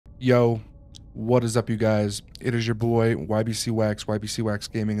Yo, what is up, you guys? It is your boy YBC Wax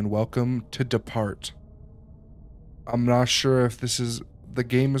Gaming, and welcome to Deppart. I'm not sure if the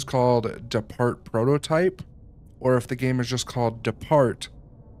game is called Deppart Prototype, or if the game is just called Deppart,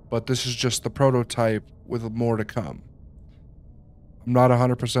 but this is just the prototype with more to come. I'm not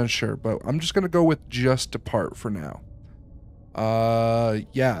 100% sure, but I'm just gonna go with just Deppart for now.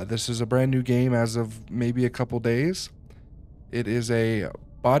 Yeah, this is a brand new game as of maybe a couple days. It is a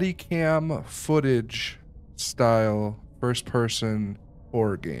body cam footage style first person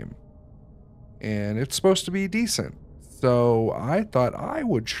horror game. And it's supposed to be decent. So I thought I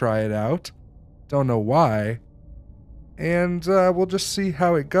would try it out. Don't know why. And we'll just see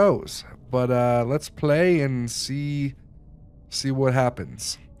how it goes. But let's play and see what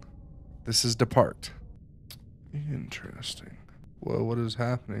happens. This is Depart. Interesting. Well, what is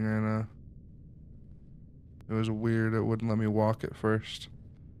happening right now? It was weird. It wouldn't let me walk at first.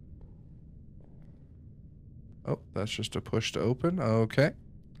 Oh, that's just a push to open. Okay.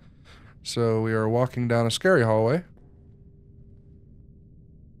 So we are walking down a scary hallway.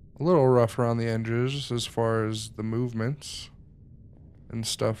 A little rough around the edges as far as the movements and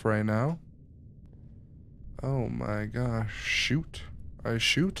stuff right now. Oh my gosh. Shoot. I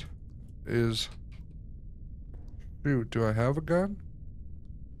shoot? Shoot, do I have a gun?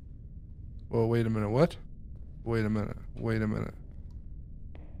 Well, wait a minute. What? Wait a minute. Wait a minute.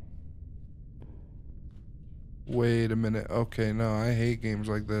 Wait a minute. Okay, no, I hate games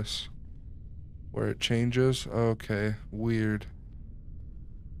like this. Where it changes? Okay, weird.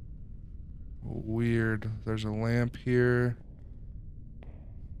 Weird. There's a lamp here.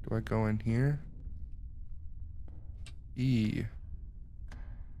 Do I go in here? E.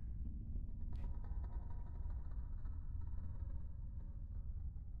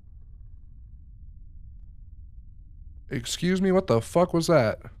 Excuse me, what the fuck was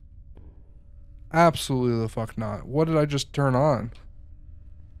that? Absolutely the fuck not. What did I just turn on?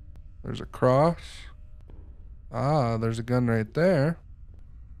 There's a cross. Ah, there's a gun right there.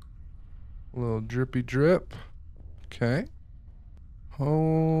 A little drippy drip. Okay.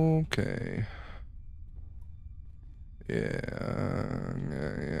 Okay.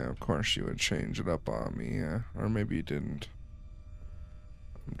 Yeah, of course you would change it up on me, yeah. Or maybe you didn't.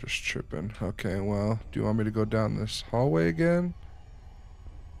 I'm just tripping. Okay, well, do you want me to go down this hallway again?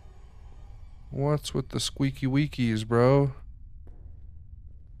 What's with the squeaky weekies, bro?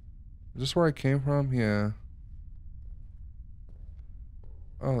 Is this where I came from? Yeah.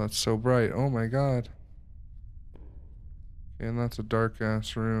 Oh, that's so bright. Oh my god. Okay, and that's a dark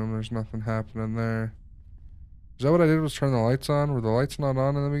ass room. There's nothing happening there. Is that what I did, was turn the lights on? Were the lights not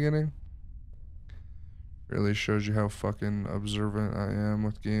on in the beginning? Really shows you how fucking observant I am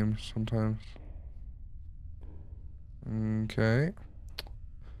with games sometimes. Okay.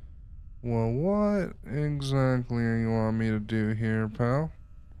 Well, what exactly are you want me to do here, pal?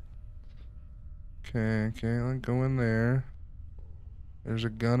 Okay, let's go in there. There's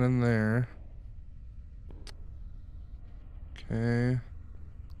a gun in there. Okay.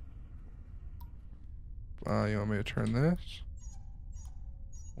 You want me to turn this?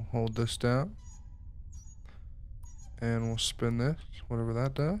 We'll hold this down. And we'll spin this, whatever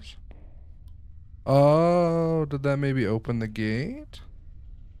that does. Oh, did that maybe open the gate?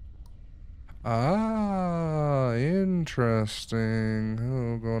 Ah, interesting.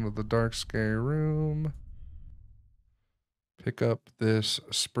 Oh, going to the dark, scary room. Pick up this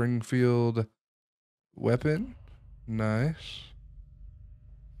Springfield weapon. Nice.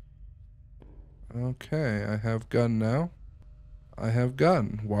 Okay, I have gun now. I have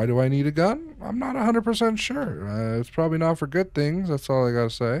gun. Why do I need a gun? I'm not 100% sure. It's probably not for good things. That's all I gotta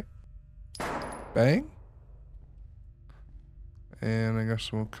say. Bang. And I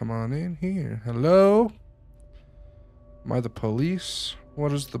guess we'll come on in here. Hello? Am I the police?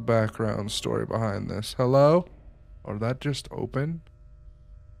 What is the background story behind this? Hello? Or that just open?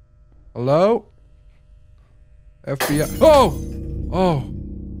 Hello? FBI. Oh! Oh!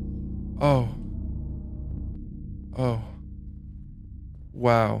 Oh. Oh.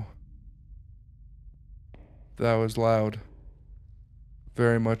 Wow. That was loud.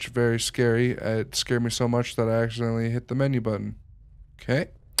 Very scary. It scared me so much that I accidentally hit the menu button. Okay.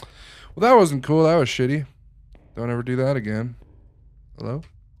 Well, that wasn't cool. That was shitty. Don't ever do that again. Hello?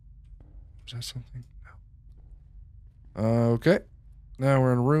 Was that something? No. Okay. Now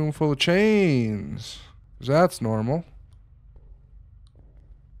we're in a room full of chains. 'Cause that's normal.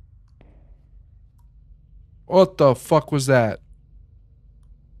 What the fuck was that?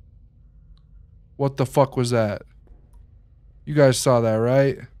 What the fuck was that? You guys saw that,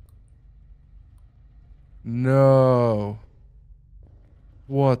 right? No.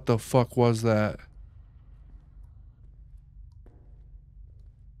 What the fuck was that?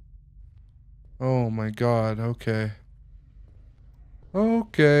 Oh my god, okay.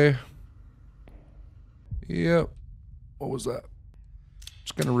 Okay. Yep. What was that?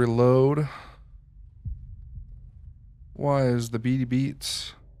 Just gonna reload. Why is the beady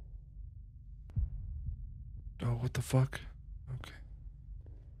beats? Oh, what the fuck? Okay.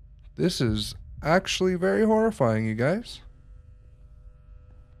 This is actually very horrifying, you guys.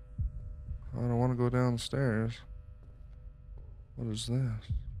 I don't want to go downstairs. What is this?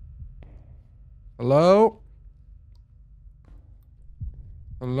 Hello?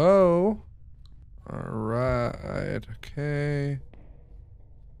 Hello? Alright, okay.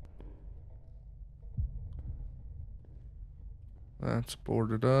 That's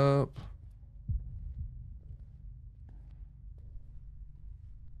boarded up.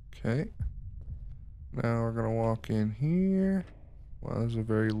 Okay. Now we're gonna walk in here. Wow, this is a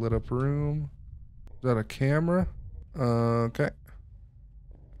very lit up room. Is that a camera? Okay.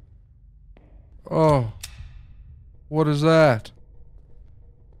 Oh. What is that?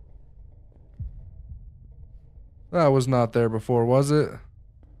 That was not there before, was it?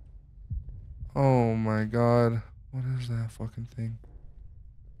 Oh my god. What is that fucking thing?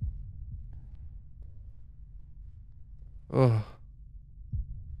 Ugh.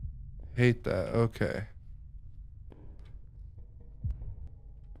 Hate that. Okay.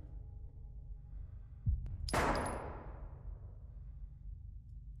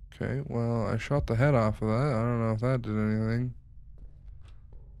 Okay, well, I shot the head off of that. I don't know if that did anything.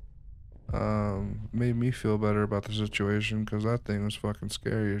 Made me feel better about the situation because that thing was fucking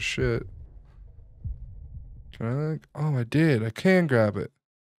scary as shit. Can I like? Oh, I did. I can grab it.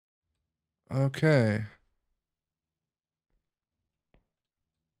 Okay.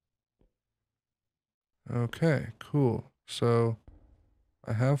 Okay, cool. So,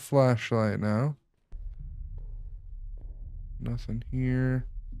 I have flashlight now. Nothing here.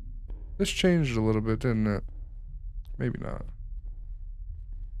 This changed a little bit, didn't it? Maybe not.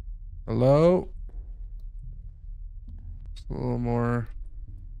 Hello? It's a little more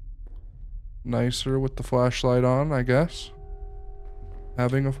nicer with the flashlight on, I guess.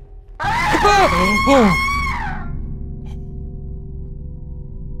 Having a...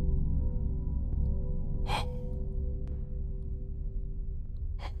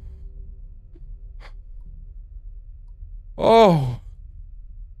 Oh!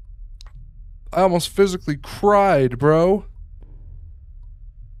 I almost physically cried, bro.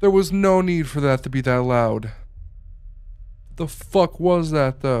 There was no need for that to be that loud. The fuck was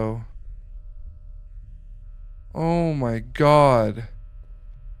that, though? Oh my god.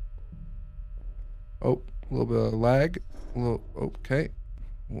 Oh, a little bit of lag. Okay.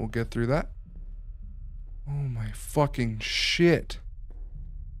 We'll get through that. Oh my fucking shit.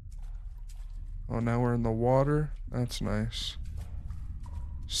 Oh, now we're in the water. That's nice.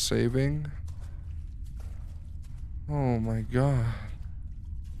 Saving. Oh my god.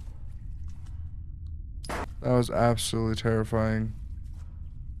 That was absolutely terrifying.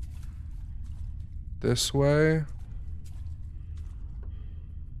 This way.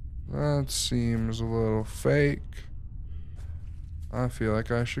 That seems a little fake. I feel like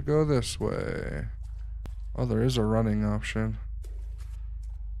I should go this way. Oh, there is a running option.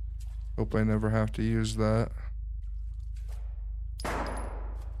 Hope I never have to use that.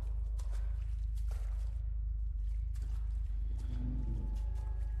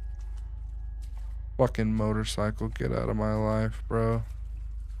 Fucking motorcycle, get out of my life, bro.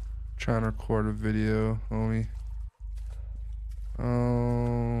 Trying to record a video, homie.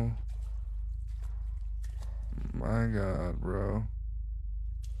 Oh my god, bro.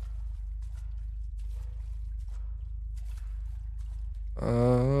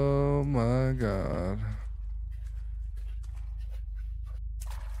 Oh my god.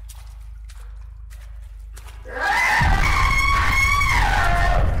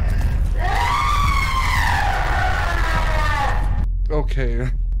 Okay,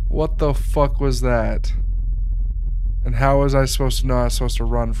 what the fuck was that? And how was I supposed to know I was supposed to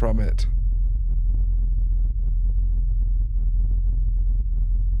run from it?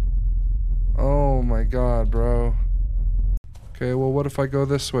 Oh my god, bro. Okay, well, what if I go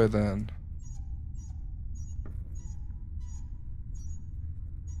this way then?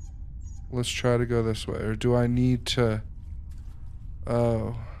 Let's try to go this way. Or do I need to...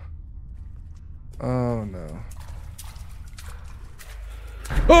 Oh. Oh, no.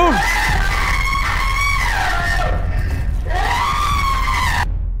 Oh!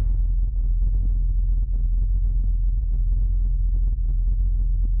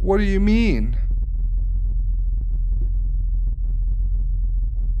 What do you mean?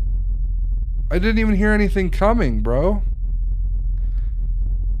 I didn't even hear anything coming, bro.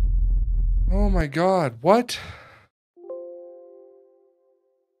 Oh my god, what?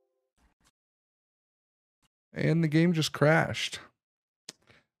 And the game just crashed.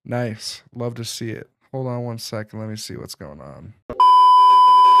 Nice. Love to see it. Hold on one second. Let me see what's going on.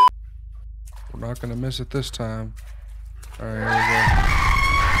 We're not going to miss it this time. Alright, here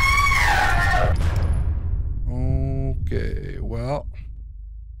we go. Okay, well.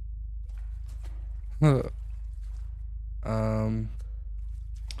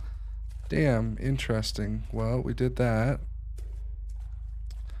 Damn, interesting. Well, we did that.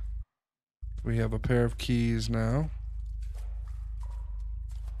 We have a pair of keys now.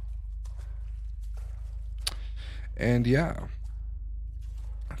 And yeah.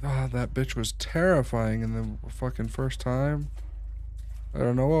 Ah, that bitch was terrifying in the fucking first time. I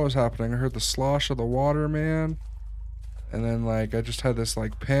don't know what was happening. I heard the slosh of the water, man. And then, like, I just had this,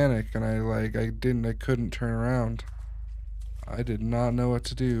 like, panic, and I couldn't turn around. I did not know what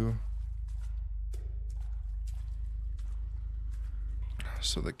to do.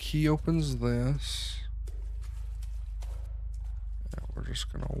 So the key opens this. And we're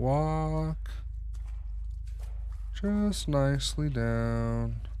just gonna walk just nicely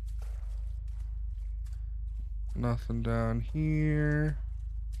down. Nothing down here.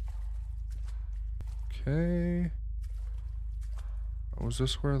 Okay. Oh, is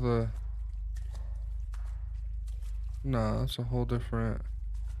this where the... Nah, that's a whole different...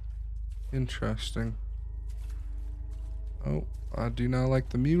 Interesting. Oh, I do not like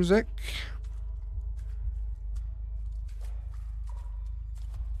the music.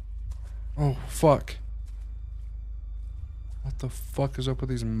 Oh, fuck. What the fuck is up with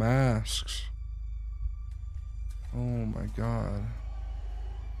these masks? Oh my god.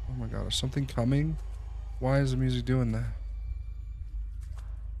 Oh my god, is something coming? Why is the music doing that?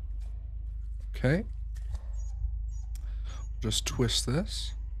 Okay. Just twist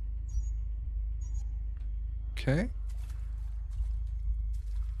this. Okay.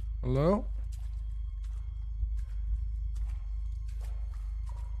 Hello?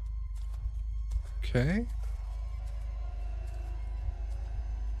 Okay.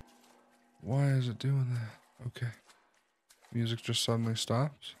 Why is it doing that? Okay. Music just suddenly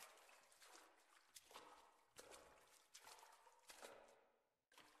stops.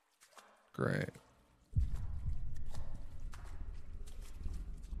 Great.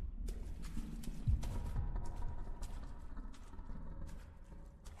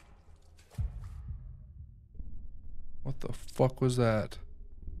 What the fuck was that?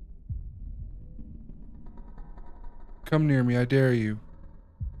 Come near me, I dare you.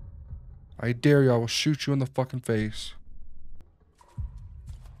 I dare you, I will shoot you in the fucking face.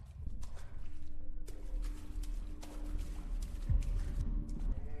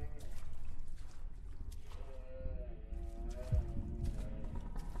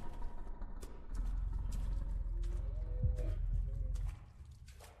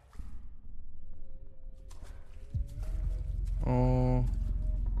 Oh.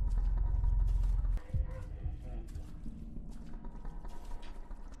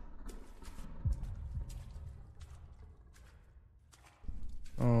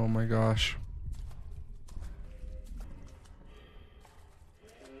 Oh my gosh.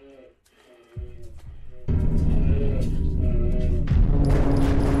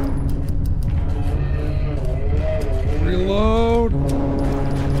 Reload.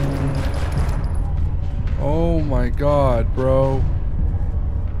 Oh my god, bro.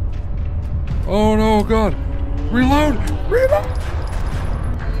 Oh no, god. Reload. Reload.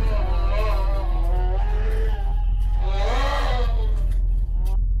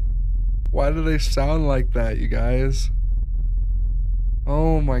 Why do they sound like that, you guys?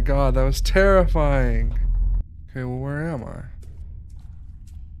 Oh my god, that was terrifying. Okay, well, where am I?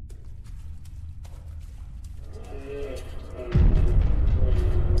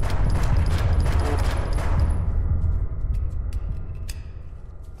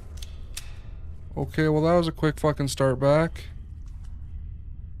 Okay, well, that was a quick fucking start back.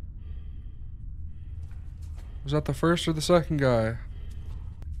 Was that the first or the second guy?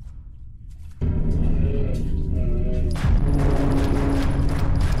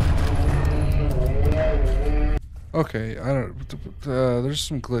 Okay, I don't... there's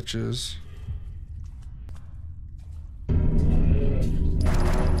some glitches.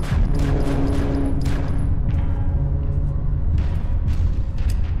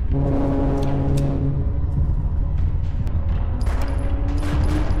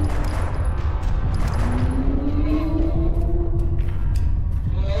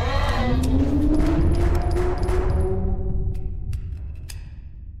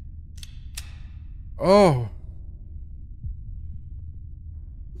 Oh.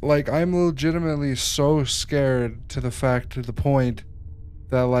 Like, I'm legitimately so scared to the point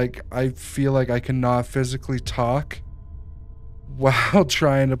that, like, I feel like I cannot physically talk while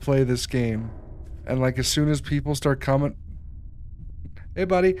trying to play this game. And, like, as soon as people start coming, hey,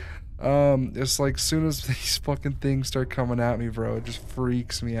 buddy, it's like, as soon as these fucking things start coming at me, bro, it just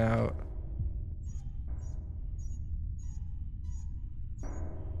freaks me out.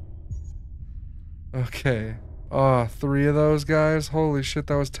 Okay. Oh, 3 of those guys? Holy shit,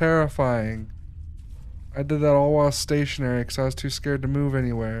 that was terrifying. I did that all while stationary because I was too scared to move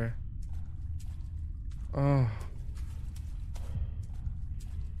anywhere. Oh.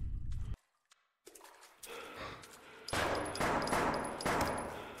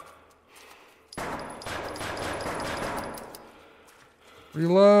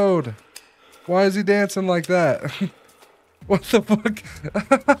 Reload. Why is he dancing like that? What the fuck?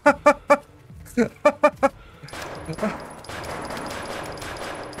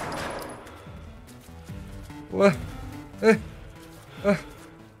 What?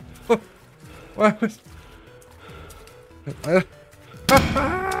 Why was...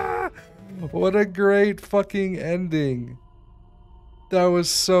 What a great fucking ending. That was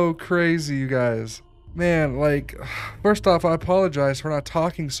so crazy, you guys. Man, like, first off, I apologize for not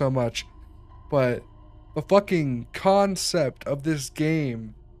talking so much, but the fucking concept of this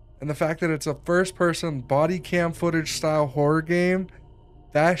game and the fact that it's a first-person body cam footage style horror game,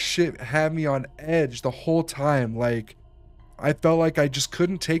 that shit had me on edge the whole time. Like, I felt like I just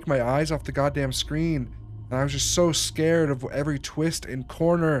couldn't take my eyes off the goddamn screen, and I was just so scared of every twist and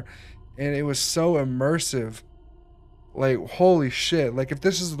corner, and it was so immersive. Like, holy shit. Like, if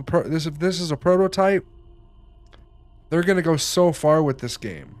this is if this is a prototype, they're gonna go so far with this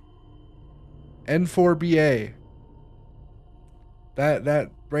game. N4BA.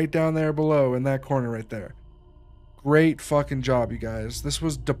 That right down there below in that corner right there. Great fucking job, you guys. This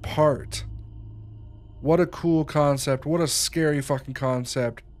was Deppart. What a cool concept. What a scary fucking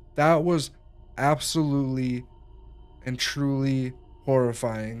concept. That was absolutely and truly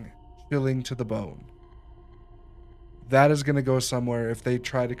horrifying. Chilling to the bone. That is going to go somewhere if they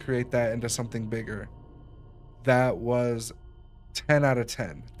try to create that into something bigger. That was 10 out of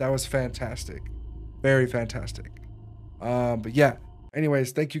 10. That was fantastic. Very fantastic. But yeah,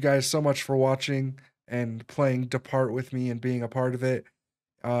 anyways, thank you guys so much for watching and playing Deppart with me and being a part of it.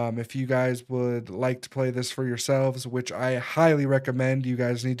 If you guys would like to play this for yourselves, which I highly recommend, you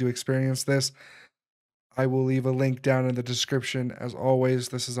guys need to experience this, I will leave a link down in the description. As always,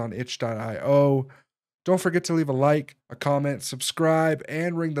 this is on itch.io. Don't forget to leave a like, a comment, subscribe,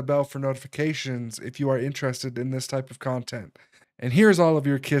 and ring the bell for notifications if you are interested in this type of content. And here's all of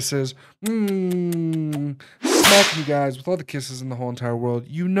your kisses. Smacking you guys with all the kisses in the whole entire world.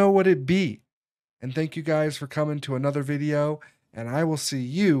 You know what it be. And thank you guys for coming to another video, and I will see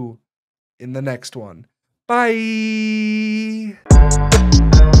you in the next one. Bye!